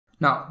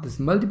Now, this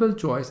multiple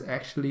choice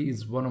actually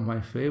is one of my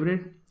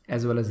favorite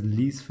as well as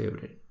least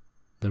favorite.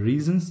 The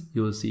reasons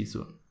you will see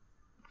soon.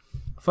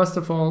 First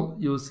of all,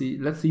 you'll see,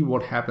 let's see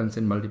what happens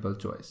in multiple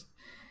choice.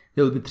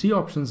 There will be 3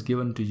 options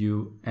given to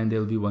you and there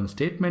will be one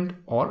statement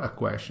or a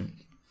question.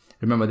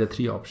 Remember, there are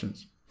 3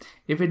 options.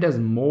 If it has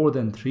more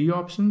than 3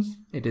 options,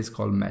 it is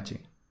called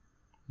matching.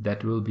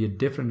 That will be a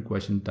different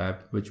question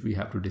type which we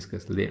have to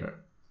discuss later.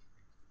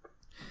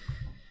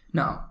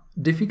 Now,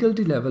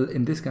 difficulty level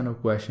in this kind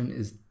of question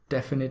is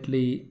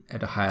definitely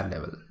at a higher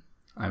level.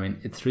 I mean,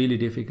 it's really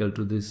difficult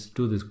to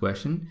do this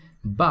question,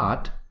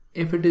 but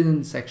if it is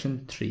in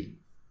section 3,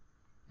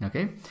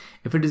 okay,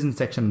 if it is in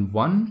section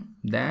 1,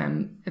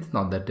 then it's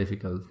not that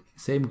difficult.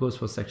 Same goes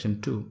for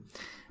section 2.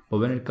 But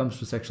when it comes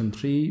to section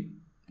 3,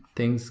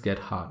 things get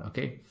hard,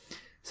 okay?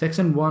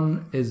 Section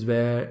 1 is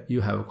where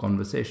you have a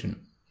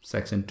conversation.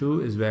 Section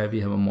 2 is where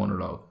we have a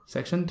monologue.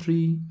 Section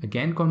 3,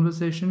 again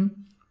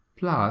conversation,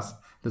 plus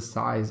the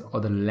size or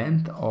the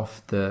length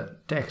of the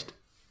text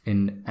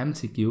in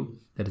MCQ,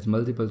 that is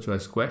multiple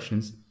choice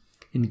questions,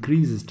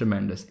 increases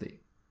tremendously.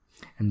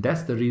 And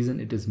that's the reason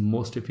it is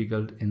most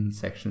difficult in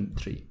section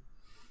 3.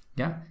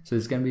 Yeah, so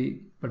this can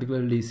be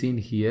particularly seen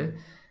here.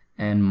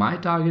 And my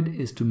target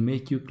is to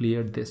make you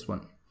clear this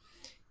one.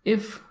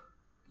 If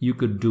you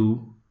could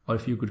do, or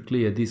if you could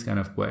clear these kind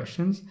of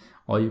questions,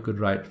 or you could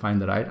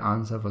find the right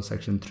answer for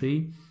section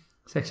 3,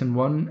 section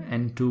 1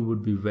 and 2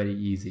 would be very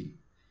easy.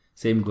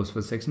 Same goes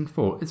for section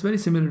 4. It's very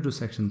similar to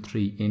section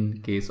 3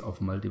 in case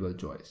of multiple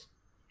choice.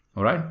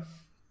 All right.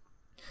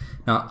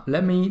 Now,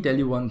 let me tell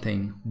you one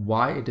thing,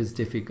 why it is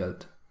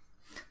difficult.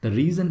 The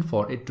reason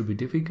for it to be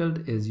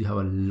difficult is you have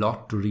a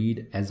lot to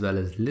read as well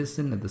as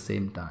listen at the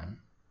same time.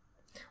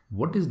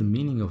 What is the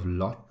meaning of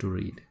lot to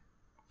read?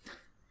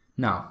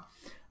 Now,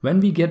 when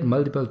we get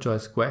multiple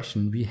choice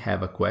question, we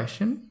have a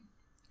question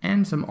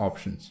and some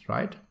options,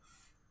 right?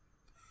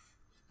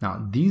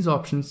 Now, these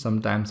options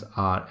sometimes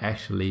are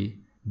actually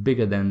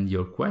bigger than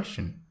your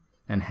question,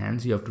 and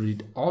hence you have to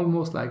read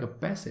almost like a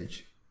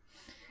passage.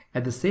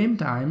 At the same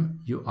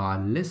time, you are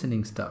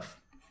listening stuff.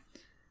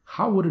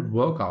 How would it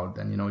work out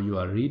then? You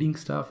are reading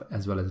stuff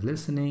as well as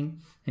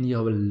listening, and you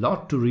have a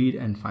lot to read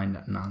and find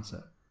an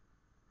answer.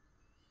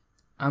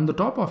 On the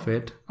top of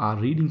it, our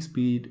reading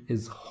speed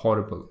is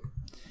horrible.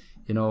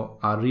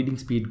 Our reading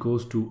speed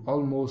goes to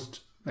almost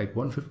like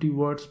 150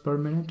 words per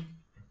minute,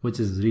 which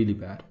is really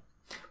bad.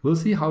 We'll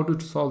see how to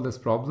solve this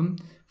problem.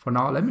 For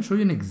now, let me show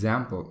you an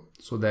example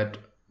so that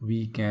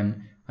we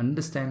can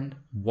understand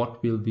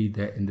what will be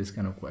there in this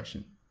kind of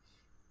question.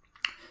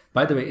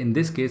 By the way, in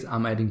this case,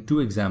 I'm adding 2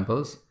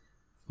 examples.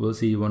 We'll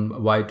see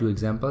why 2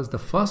 examples. The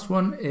first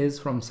one is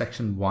from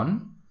section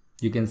 1.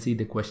 You can see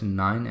the question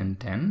 9 and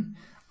 10.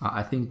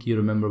 I think you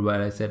remember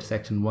where I said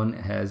section 1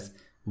 has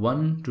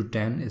 1 to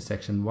 10 is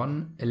section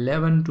 1,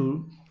 11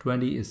 to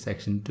 20 is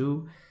section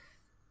 2,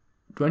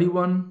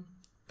 21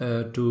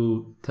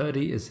 to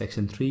 30 is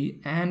section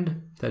 3,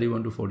 and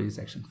 31 to 40 is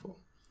section 4.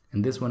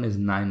 And this one is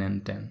 9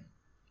 and 10.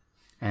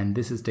 And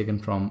this is taken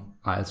from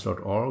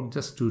Ielts.org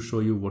just to show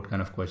you what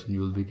kind of question you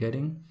will be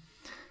getting.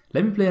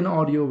 Let me play an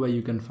audio where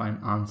you can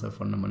find answer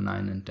for number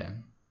 9 and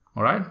 10.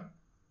 All right,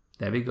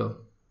 there we go.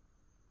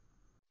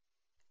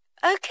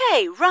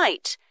 Okay,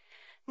 right.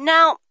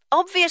 Now,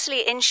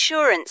 obviously,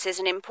 insurance is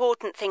an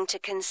important thing to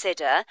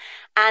consider,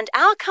 and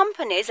our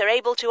companies are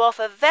able to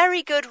offer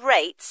very good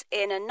rates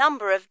in a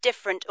number of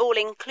different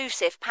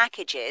all-inclusive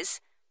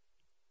packages.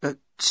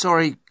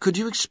 Sorry, could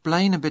you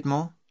explain a bit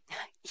more?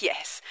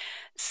 Yes,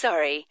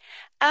 sorry.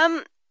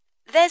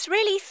 There's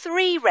really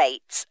 3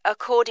 rates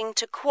according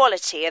to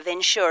quality of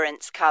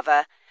insurance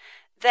cover.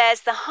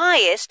 There's the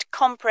highest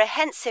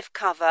comprehensive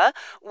cover,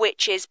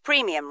 which is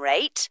premium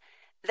rate.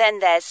 Then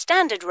there's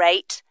standard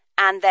rate,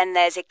 and then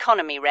there's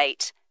economy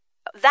rate.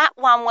 That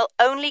one will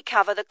only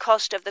cover the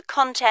cost of the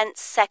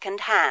contents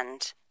second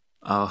hand.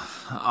 Oh,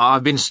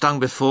 I've been stung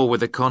before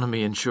with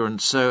economy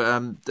insurance,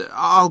 so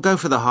I'll go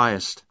for the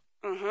highest.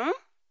 Mm-hmm.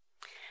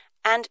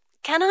 And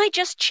can I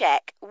just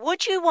check,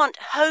 would you want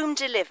home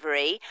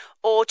delivery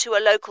or to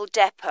a local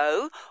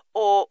depot,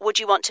 or would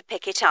you want to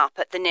pick it up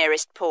at the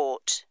nearest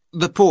port?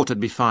 The port would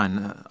be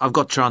fine. I've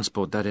got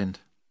transport that end.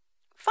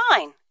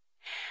 Fine.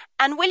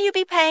 And will you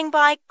be paying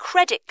by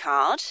credit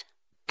card?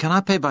 Can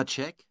I pay by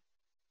check?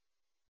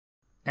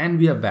 And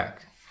we are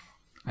back.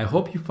 I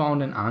hope you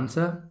found an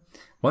answer.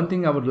 One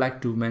thing I would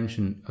like to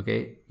mention,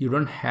 okay, you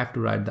don't have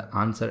to write the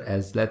answer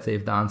as, let's say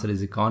if the answer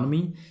is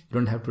economy, you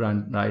don't have to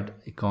write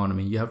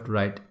economy. You have to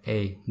write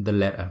A, the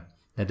letter.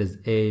 That is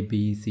A,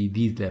 B, C,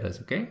 these letters,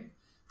 okay?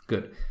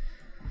 Good.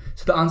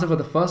 So the answer for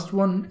the first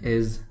one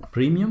is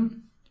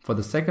premium. For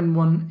the second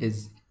one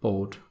is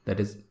port. That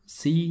is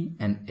C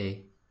and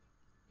A.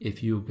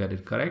 If you get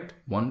it correct,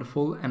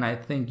 wonderful. And I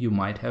think you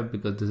might have,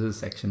 because this is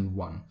section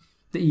 1,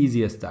 the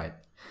easiest type.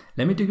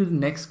 Let me take you to the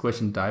next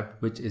question type,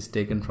 which is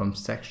taken from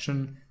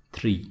section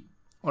 3,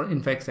 or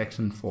in fact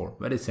section 4,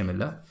 very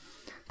similar.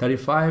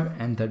 35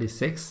 and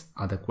 36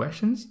 are the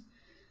questions.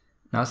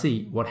 Now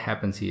see what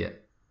happens here.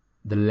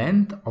 The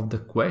length of the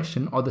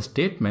question or the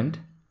statement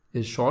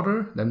is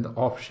shorter than the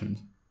options.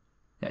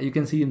 Yeah, you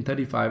can see in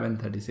 35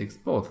 and 36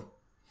 both.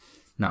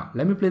 Now,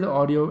 let me play the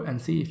audio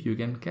and see if you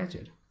can catch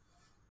it.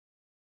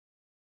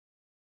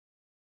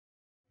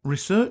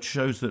 Research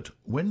shows that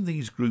when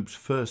these groups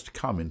first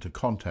come into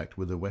contact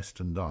with a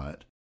Western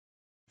diet,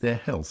 their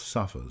health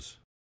suffers.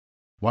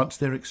 Once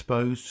they're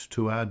exposed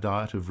to our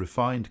diet of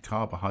refined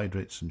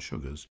carbohydrates and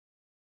sugars,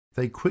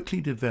 they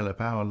quickly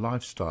develop our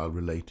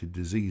lifestyle-related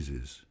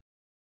diseases.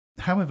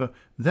 However,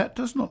 that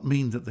does not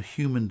mean that the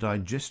human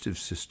digestive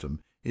system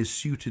is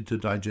suited to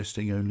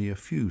digesting only a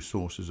few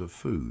sources of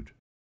food,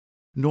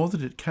 nor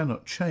that it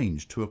cannot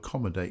change to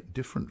accommodate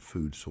different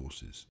food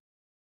sources.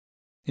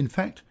 In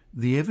fact,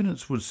 the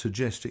evidence would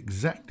suggest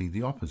exactly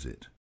the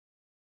opposite.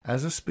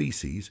 As a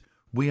species,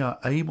 we are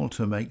able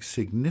to make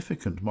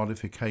significant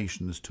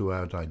modifications to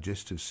our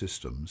digestive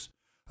systems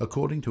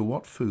according to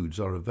what foods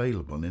are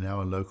available in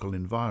our local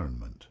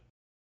environment.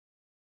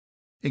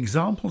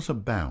 Examples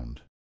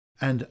abound,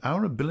 and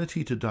our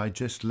ability to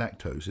digest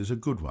lactose is a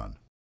good one.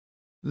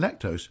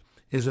 Lactose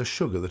is a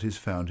sugar that is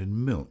found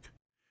in milk,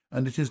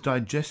 and it is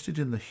digested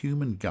in the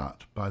human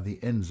gut by the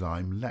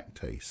enzyme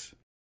lactase.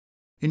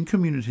 In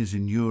communities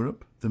in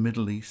Europe, the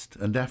Middle East,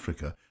 and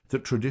Africa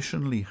that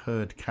traditionally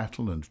herd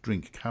cattle and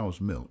drink cow's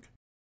milk,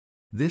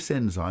 this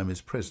enzyme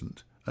is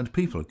present and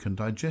people can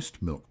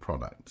digest milk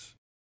products.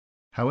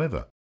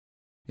 However,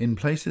 in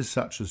places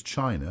such as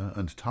China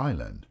and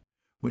Thailand,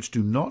 which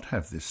do not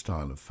have this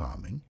style of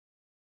farming,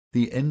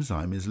 the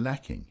enzyme is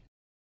lacking,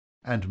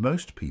 and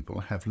most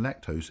people have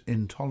lactose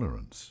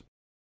intolerance.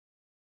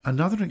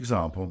 Another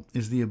example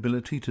is the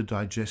ability to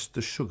digest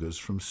the sugars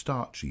from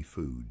starchy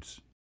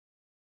foods.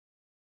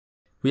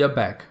 We are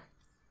back.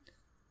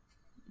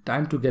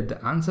 Time to get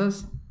the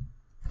answers.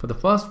 For the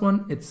first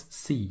one, it's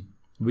C.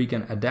 We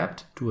can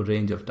adapt to a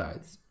range of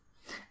diets.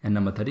 And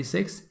number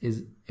 36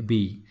 is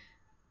B.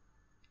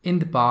 In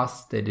the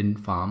past, they didn't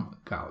farm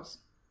cows.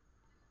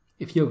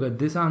 If you got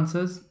these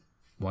answers,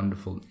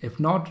 wonderful. If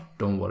not,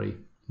 don't worry.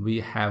 We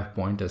have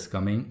pointers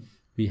coming.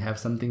 We have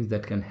some things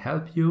that can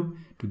help you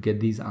to get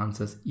these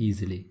answers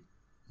easily.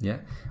 Yeah.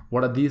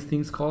 What are these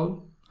things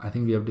called? I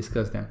think we have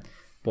discussed them.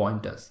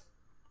 Pointers.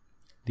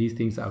 These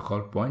things are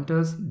called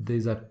pointers.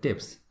 These are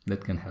tips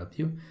that can help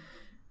you.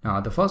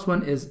 Now, the first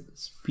one is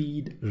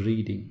speed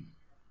reading.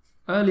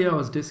 Earlier, I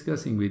was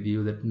discussing with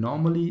you that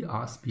normally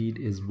our speed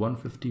is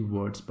 150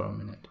 words per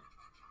minute.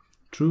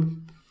 True.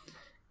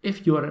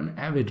 If you are an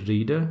avid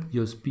reader,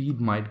 your speed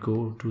might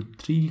go to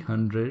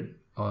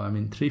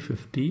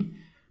 350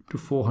 to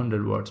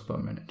 400 words per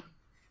minute.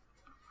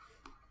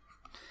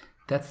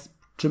 That's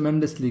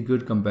tremendously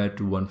good compared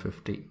to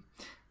 150.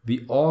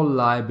 We all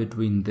lie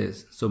between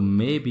this, so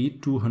maybe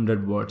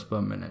 200 words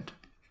per minute,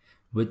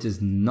 which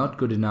is not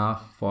good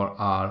enough for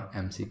our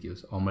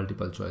MCQs or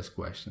multiple choice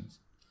questions.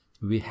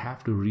 We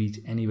have to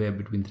reach anywhere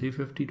between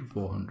 350 to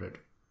 400.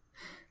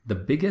 The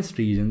biggest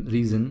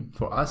reason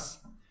for us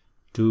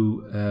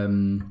to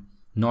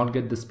not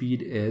get the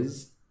speed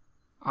is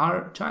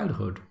our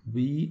childhood.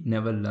 We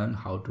never learn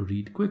how to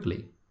read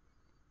quickly.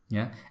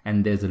 Yeah,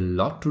 and there's a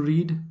lot to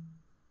read.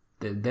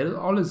 There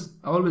is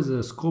always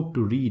a scope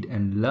to read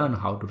and learn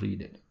how to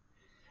read it.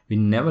 We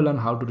never learn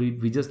how to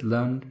read. We just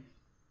learned,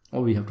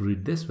 oh, we have to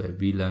read this way.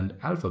 We learned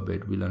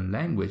alphabet, we learned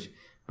language,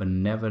 but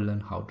never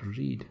learn how to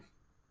read.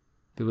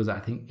 Because I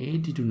think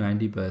 80 to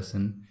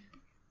 90%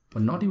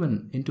 were not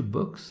even into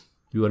books.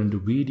 We were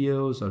into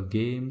videos or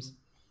games.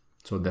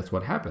 So that's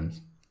what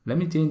happens. Let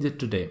me change it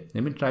today.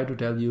 Let me try to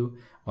tell you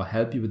or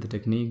help you with the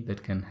technique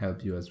that can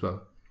help you as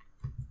well.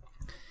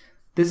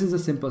 This is a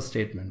simple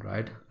statement,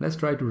 right? Let's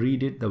try to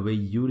read it the way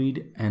you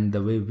read and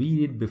the way we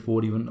read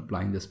before even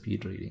applying the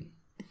speed reading.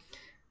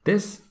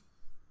 This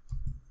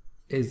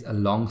is a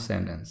long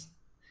sentence,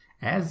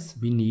 as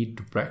we need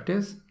to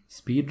practice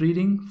speed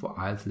reading for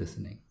Ielts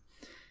listening.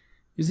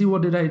 You see,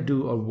 what did I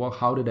do, or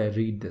how did I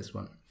read this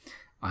one?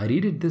 I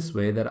read it this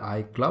way, that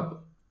I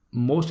club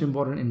most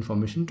important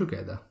information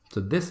together. So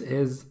this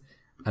is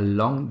a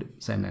long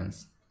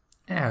sentence,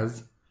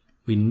 as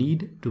we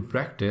need to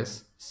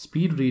practice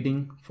speed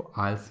reading for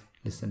Ielts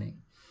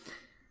listening.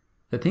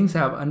 The things I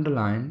have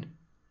underlined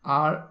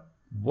are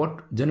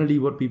generally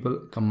what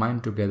people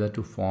combine together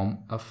to form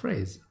a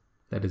phrase.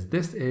 That is,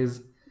 this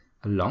is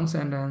a long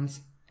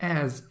sentence,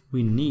 as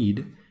we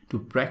need to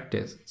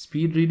practice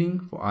speed reading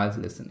for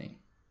Ielts listening.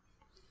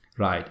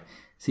 Right.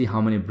 See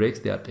how many breaks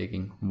they are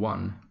taking.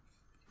 1,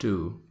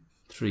 2,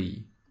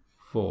 3,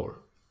 4,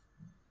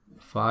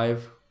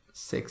 5,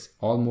 6,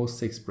 almost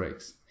 6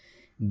 breaks.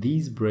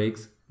 These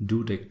breaks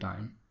do take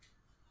time,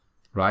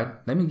 right?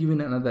 Let me give you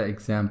another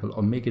example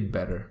or make it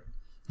better.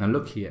 Now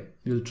look here,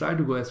 we'll try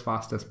to go as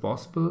fast as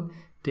possible,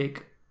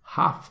 take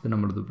half the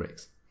number of the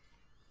breaks.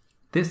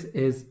 This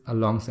is a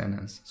long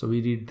sentence. So we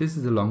read, this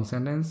is a long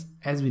sentence,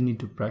 as we need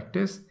to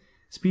practice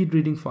speed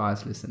reading for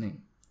Ielts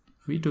listening.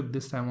 We took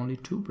this time only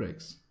 2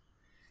 breaks.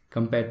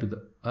 Compared to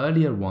the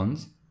earlier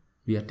ones,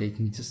 we are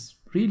taking just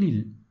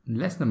really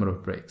less number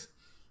of breaks.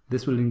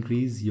 This will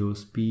increase your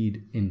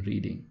speed in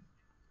reading.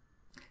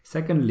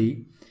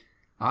 Secondly,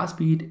 our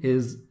speed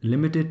is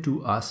limited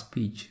to our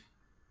speech.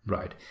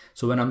 Right.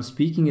 So when I'm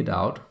speaking it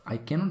out, I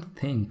cannot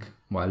think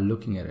while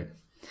looking at it.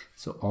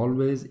 So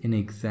always in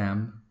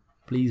exam,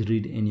 please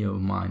read in your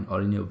mind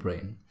or in your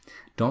brain.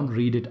 Don't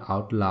read it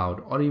out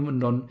loud, or even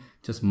don't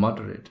just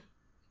mutter it,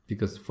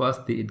 because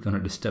firstly, it's going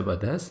to disturb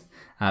others.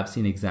 I've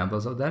seen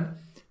examples of that.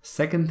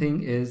 Second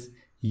thing is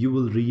you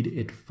will read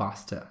it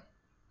faster,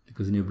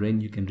 because in your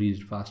brain you can read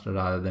it faster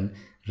rather than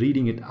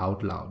reading it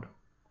out loud.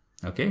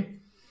 Okay,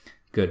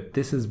 good.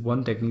 This is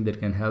one technique that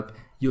can help.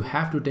 You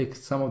have to take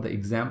some of the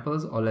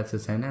examples, or let's say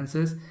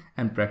sentences,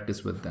 and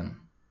practice with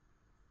them.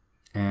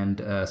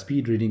 And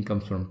speed reading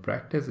comes from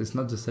practice. It's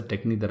not just a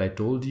technique that I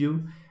told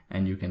you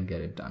and you can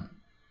get it done.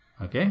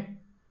 Okay.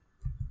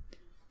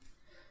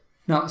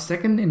 Now,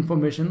 second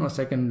information, or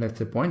second, let's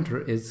say, pointer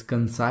is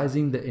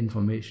concising the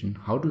information.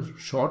 How to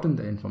shorten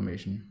the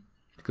information,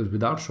 because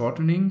without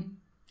shortening,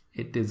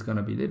 it is going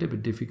to be a little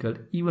bit difficult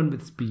even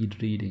with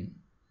speed reading,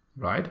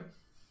 right?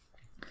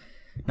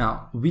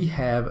 Now we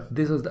have,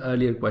 this was the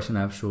earlier question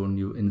I've shown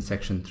you in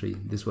section 3.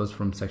 This was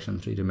from section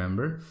 3,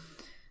 remember?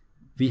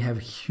 We have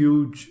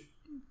huge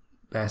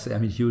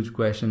passage, huge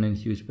question and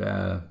huge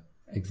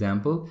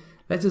example.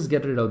 Let's just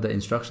get rid of the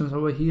instructions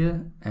over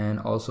here, and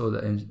also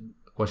the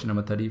question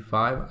number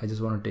 35. I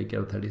just want to take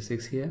care of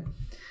 36 here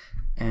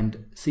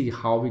and see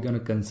how we're going to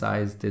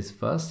concise this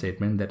first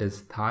statement, that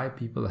is, Thai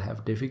people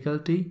have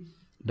difficulty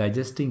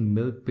digesting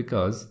milk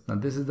because, now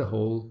this is the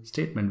whole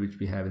statement which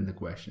we have in the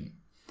question.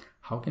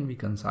 How can we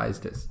concise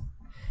this?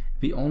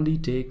 We only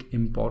take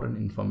important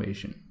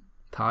information.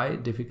 Thai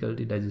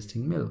difficulty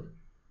digesting milk.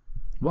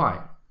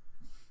 Why?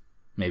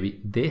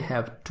 Maybe they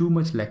have too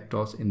much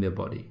lactose in their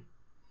body.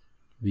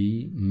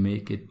 We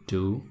make it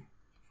to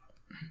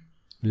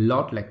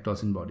lot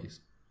lactose in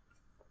bodies.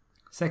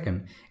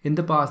 Second, in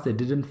the past they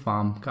didn't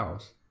farm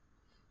cows.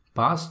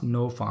 Past,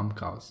 no farm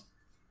cows.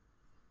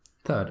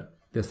 Third,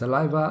 the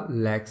saliva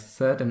lacks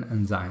certain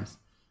enzymes.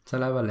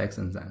 Saliva lacks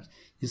enzymes.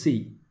 You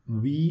see,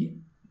 we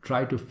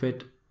try to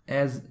fit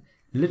as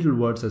little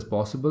words as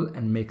possible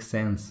and make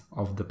sense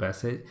of the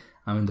passage,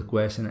 the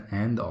question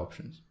and the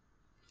options.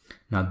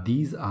 Now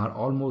these are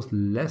almost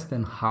less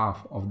than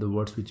half of the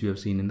words which you have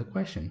seen in the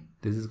question.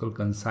 This is called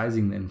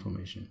concising the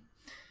information.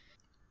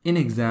 In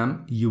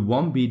exam, you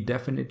won't be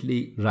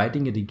definitely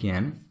writing it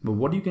again, but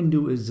what you can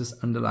do is just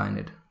underline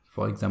it.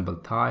 For example,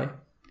 Thai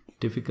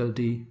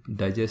difficulty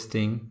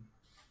digesting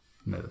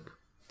milk.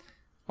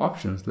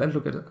 Options, let's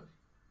look at it.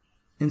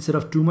 Instead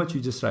of too much, you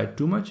just write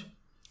too much,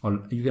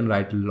 or you can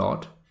write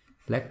lot,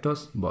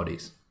 lactose,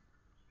 bodies.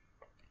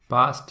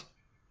 Past,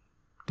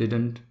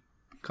 didn't,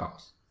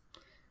 cows.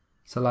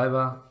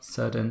 Saliva,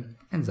 certain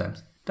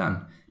enzymes.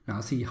 Done. Now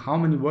see how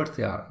many words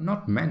there are.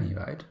 Not many,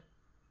 right?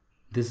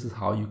 This is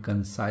how you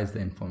concise the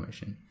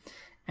information.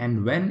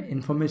 And when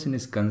information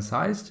is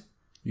concised,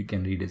 you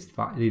can read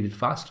it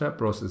faster,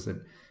 process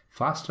it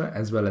faster,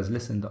 as well as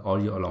listen to the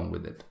audio along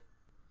with it.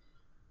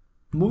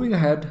 Moving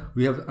ahead,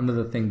 we have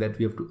another thing that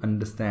we have to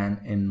understand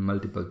in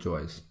multiple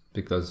choice,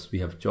 because we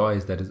have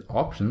choice, that is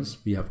options,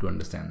 we have to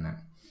understand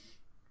that.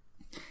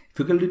 If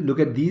you can look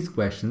at these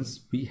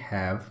questions, we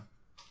have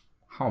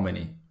how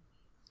many?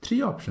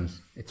 3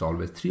 options. It's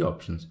always 3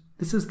 options.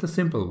 This is the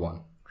simple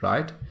one,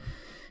 right?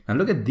 Now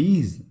look at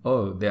these.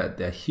 Oh,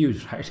 they're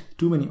huge, right?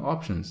 Too many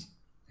options.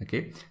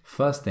 Okay.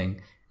 First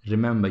thing,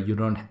 remember, you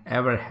don't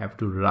ever have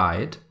to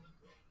write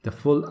the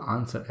full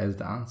answer as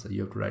the answer.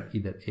 You have to write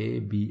either A,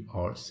 B,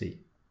 or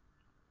C.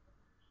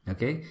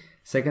 Okay.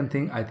 Second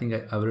thing, I think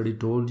I already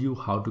told you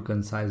how to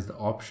concise the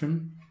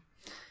option.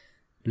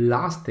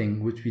 Last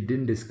thing, which we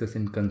didn't discuss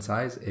in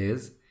concise,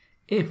 is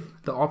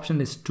if the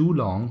option is too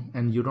long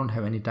and you don't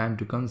have any time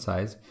to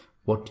concise,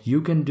 what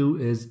you can do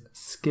is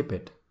skip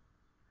it,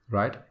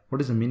 right? What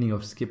is the meaning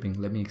of skipping?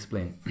 Let me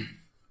explain.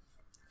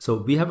 So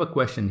we have a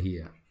question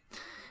here,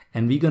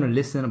 and we're going to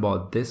listen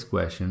about this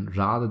question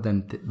rather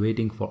than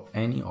waiting for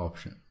any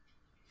option.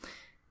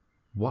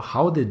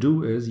 How they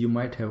do is, you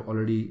might have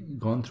already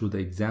gone through the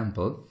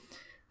example.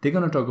 They're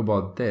going to talk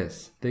about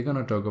this. They're going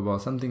to talk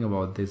about something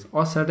about this,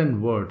 or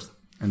certain words,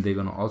 and they're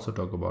going to also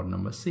talk about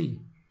number C.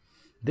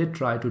 They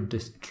try to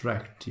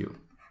distract you.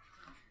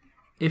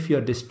 If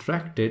you're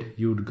distracted,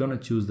 you're gonna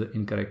choose the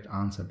incorrect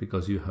answer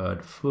because you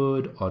heard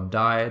food or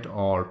diet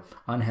or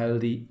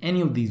unhealthy,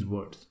 any of these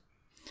words.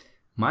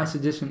 My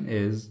suggestion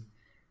is,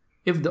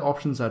 if the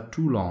options are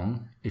too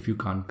long, if you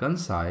can't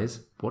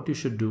concise, what you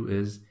should do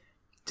is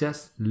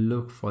just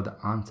look for the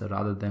answer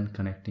rather than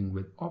connecting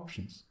with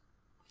options.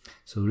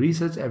 So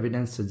research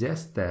evidence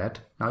suggests that.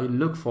 Now you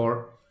look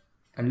for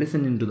and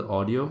listen into the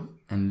audio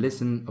and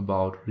listen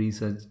about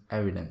research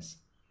evidence.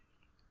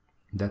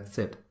 That's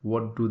it.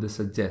 What do they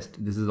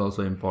suggest? This is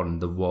also important,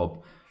 the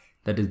verb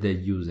that is they're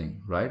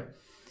using, right?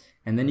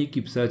 And then you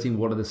keep searching,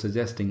 what are they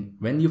suggesting?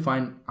 When you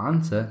find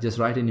answer, just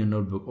write in your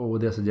notebook, oh,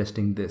 they're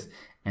suggesting this,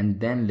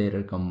 and then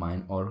later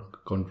combine or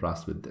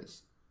contrast with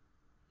this.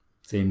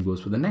 Same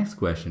goes for the next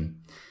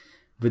question.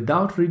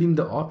 Without reading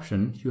the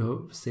option, you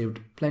have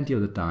saved plenty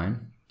of the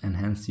time, and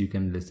hence you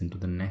can listen to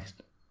the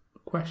next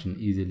question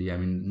easily.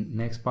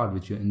 Next part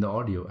which you're in the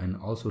audio, and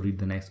also read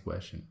the next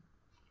question.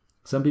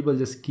 Some people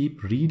just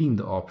keep reading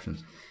the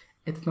options.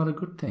 It's not a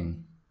good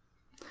thing.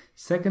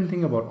 Second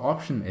thing about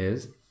option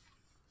is,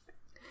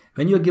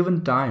 when you're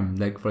given time,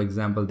 like for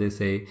example, they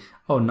say,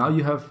 oh, now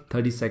you have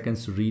 30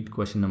 seconds to read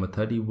question number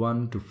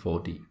 31 to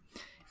 40.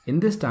 In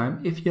this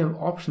time, if you have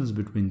options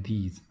between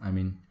these, I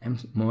mean,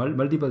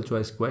 multiple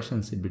choice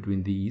questions in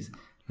between these,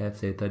 let's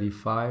say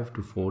 35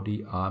 to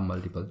 40 are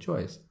multiple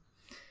choice.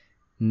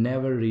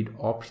 Never read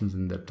options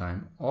in that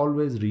time.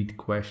 Always read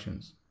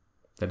questions.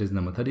 That is,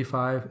 number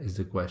 35 is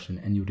the question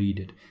and you read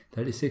it.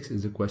 36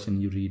 is the question,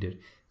 you read it.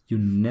 You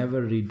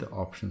never read the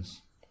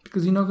options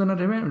because you're not going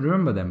to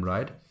remember them,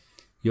 right?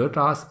 Your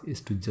task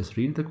is to just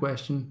read the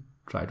question,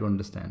 try to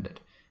understand it.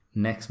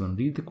 Next one,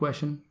 read the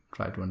question,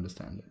 try to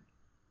understand it.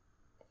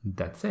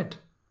 That's it.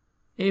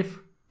 If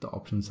the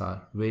options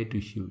are way too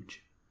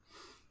huge.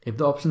 If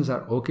the options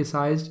are okay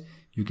sized,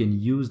 you can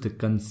use the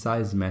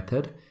concise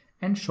method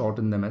and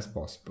shorten them as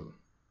possible.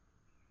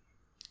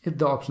 If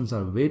the options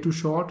are way too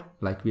short,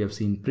 like we have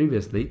seen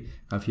previously,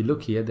 now if you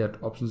look here,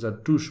 that options are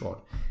too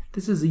short.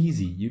 This is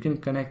easy. You can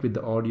connect with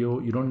the audio.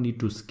 You don't need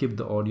to skip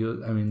the audio,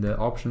 the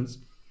options.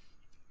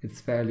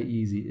 It's fairly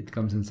easy. It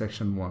comes in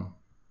section 1,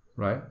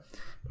 right?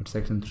 But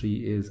section 3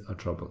 is a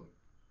trouble.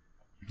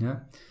 Yeah.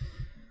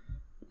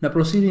 Now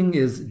proceeding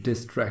is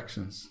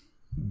distractions.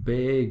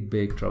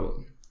 Big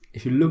trouble.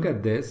 If you look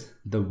at this,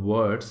 the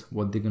words,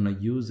 what they're going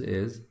to use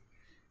is,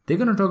 they're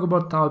going to talk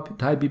about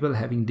Thai people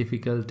having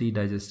difficulty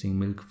digesting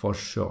milk for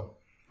sure.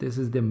 This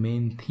is the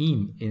main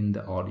theme in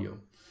the audio.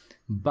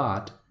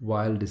 But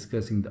while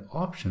discussing the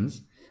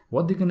options,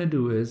 what they're going to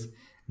do is,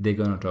 they're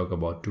going to talk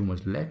about too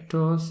much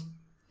lactose.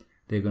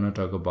 They're going to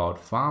talk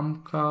about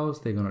farm cows.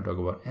 They're going to talk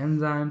about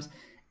enzymes.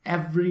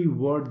 Every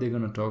word they're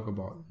going to talk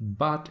about.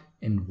 But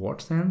in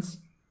what sense?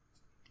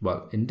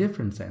 Well, in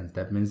different sense.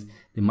 That means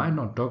they might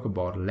not talk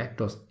about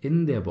lactose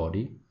in their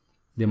body.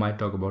 They might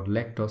talk about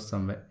lactose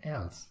somewhere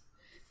else.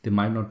 They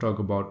might not talk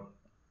about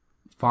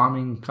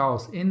farming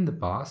cows in the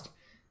past.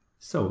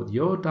 So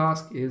your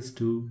task is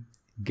to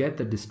get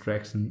the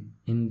distraction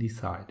in the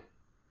side.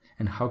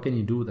 And how can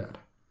you do that?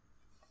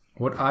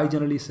 What I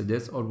generally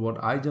suggest, or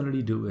what I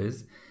generally do,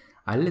 is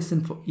I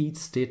listen for each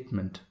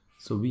statement.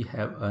 So we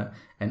have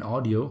an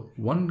audio.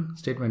 One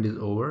statement is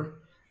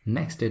over.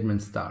 Next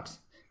statement starts.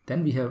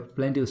 Then we have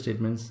plenty of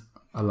statements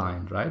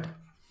aligned, right?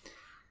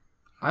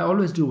 I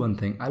always do one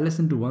thing. I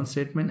listen to one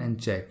statement and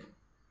check,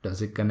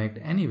 does it connect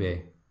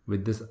anyway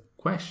with this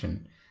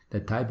question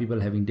that Thai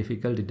people having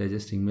difficulty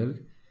digesting milk?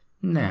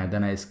 Nah,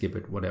 then I skip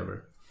it,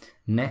 whatever.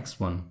 Next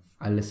one,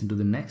 I listen to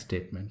the next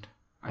statement.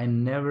 I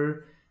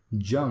never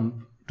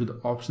jump to the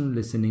option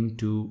listening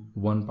to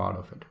one part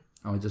of it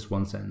or just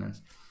one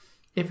sentence.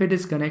 If it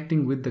is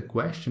connecting with the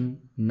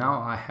question,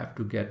 now I have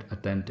to get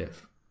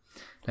attentive.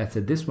 Let's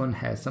say this one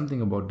has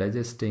something about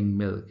digesting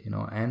milk,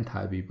 and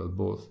Thai people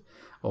both.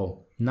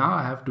 Oh, now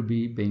I have to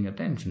be paying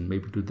attention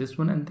maybe to this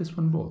one and this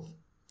one both.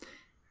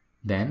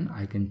 Then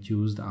I can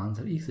choose the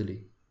answer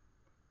easily.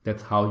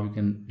 That's how you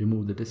can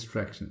remove the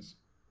distractions.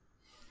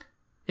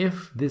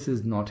 If this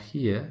is not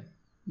here,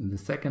 in the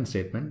second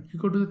statement, you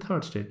go to the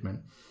third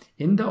statement.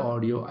 In the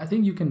audio, I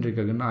think you can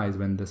recognize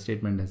when the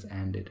statement has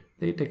ended.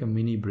 They take a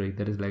mini break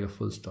that is like a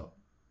full stop.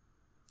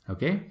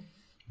 Okay?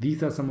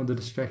 These are some of the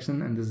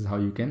distractions, and this is how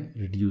you can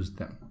reduce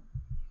them.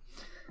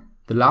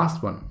 The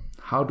last one,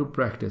 how to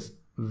practice.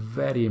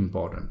 Very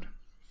important.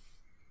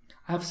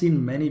 I've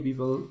seen many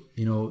people,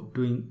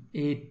 doing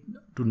 8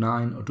 to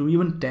 9 or to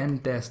even 10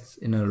 tests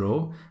in a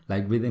row,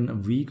 like within a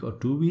week or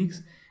 2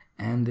 weeks,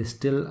 and they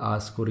still are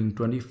scoring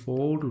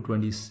 24 to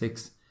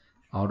 26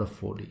 out of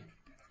 40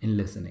 in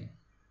listening.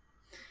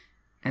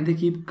 And they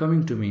keep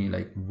coming to me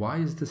like, why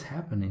is this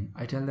happening?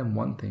 I tell them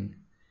one thing.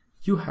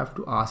 You have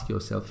to ask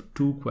yourself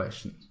 2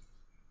 questions.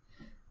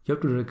 You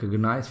have to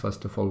recognize,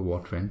 first of all,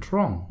 what went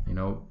wrong.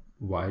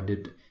 Why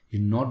did you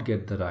not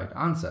get the right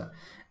answer?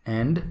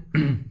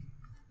 And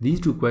these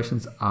 2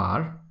 questions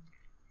are,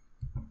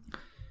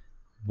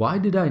 why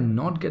did I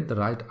not get the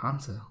right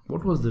answer?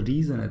 What was the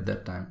reason at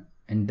that time?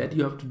 And that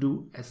you have to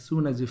do as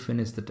soon as you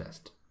finish the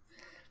test.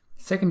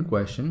 Second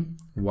question,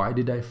 why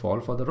did I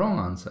fall for the wrong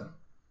answer?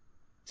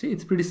 See,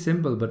 it's pretty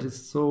simple, but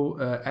it's so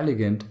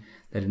elegant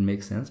that it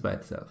makes sense by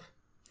itself.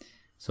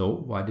 So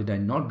why did I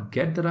not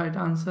get the right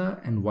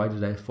answer, and why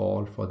did I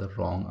fall for the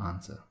wrong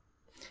answer?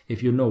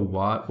 If you know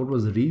what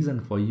was the reason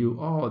for you,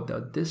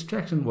 the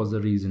distraction was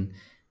the reason,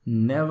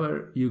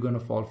 never you're going to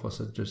fall for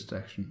such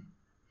distraction.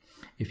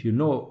 If you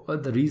know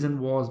what the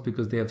reason was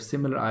because they have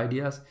similar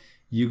ideas,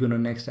 you're going to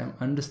next time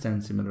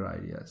understand similar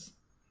ideas,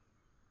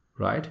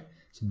 right?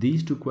 So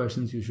these 2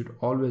 questions you should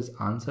always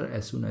answer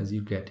as soon as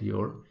you get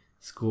your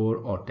score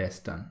or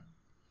test done.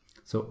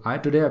 So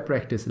today I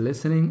practice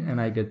listening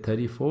and I get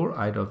 34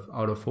 out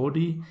of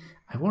 40.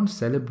 I won't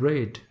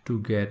celebrate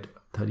to get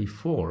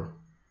 34.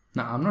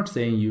 Now I'm not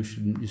saying you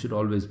should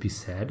always be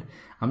sad.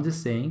 I'm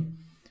just saying,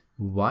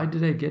 why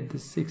did I get the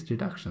 6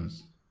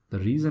 deductions? The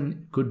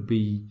reason could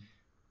be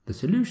the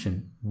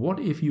solution. What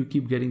if you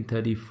keep getting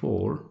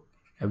 34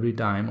 every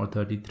time or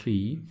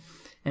 33,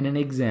 and in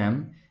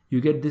exam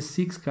you get this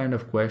 6 kind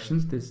of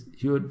questions. This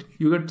you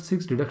get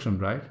 6 deduction,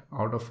 right,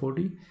 out of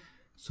 40.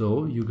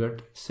 So you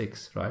get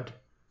 6, right?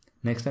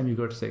 Next time you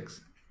got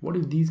 6. What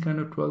if these kind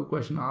of 12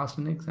 questions asked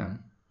in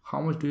exam?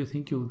 How much do you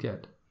think you'll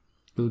get?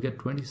 You'll get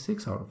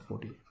 26 out of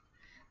 40.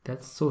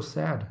 That's so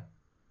sad.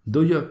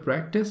 Though you have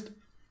practiced,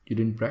 you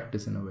didn't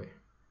practice in a way.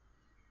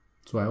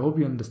 So I hope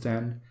you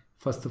understand.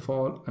 First of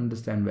all,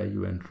 understand where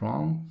you went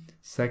wrong.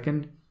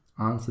 Second,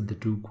 answer the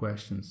 2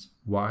 questions.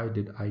 Why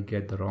did I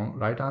get the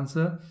right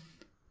answer?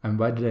 And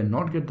why did I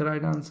not get the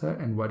right answer?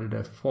 And why did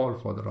I fall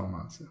for the wrong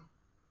answer?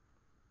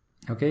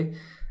 Okay,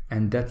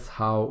 and that's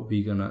how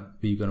we're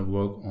gonna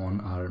work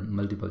on our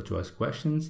multiple choice questions.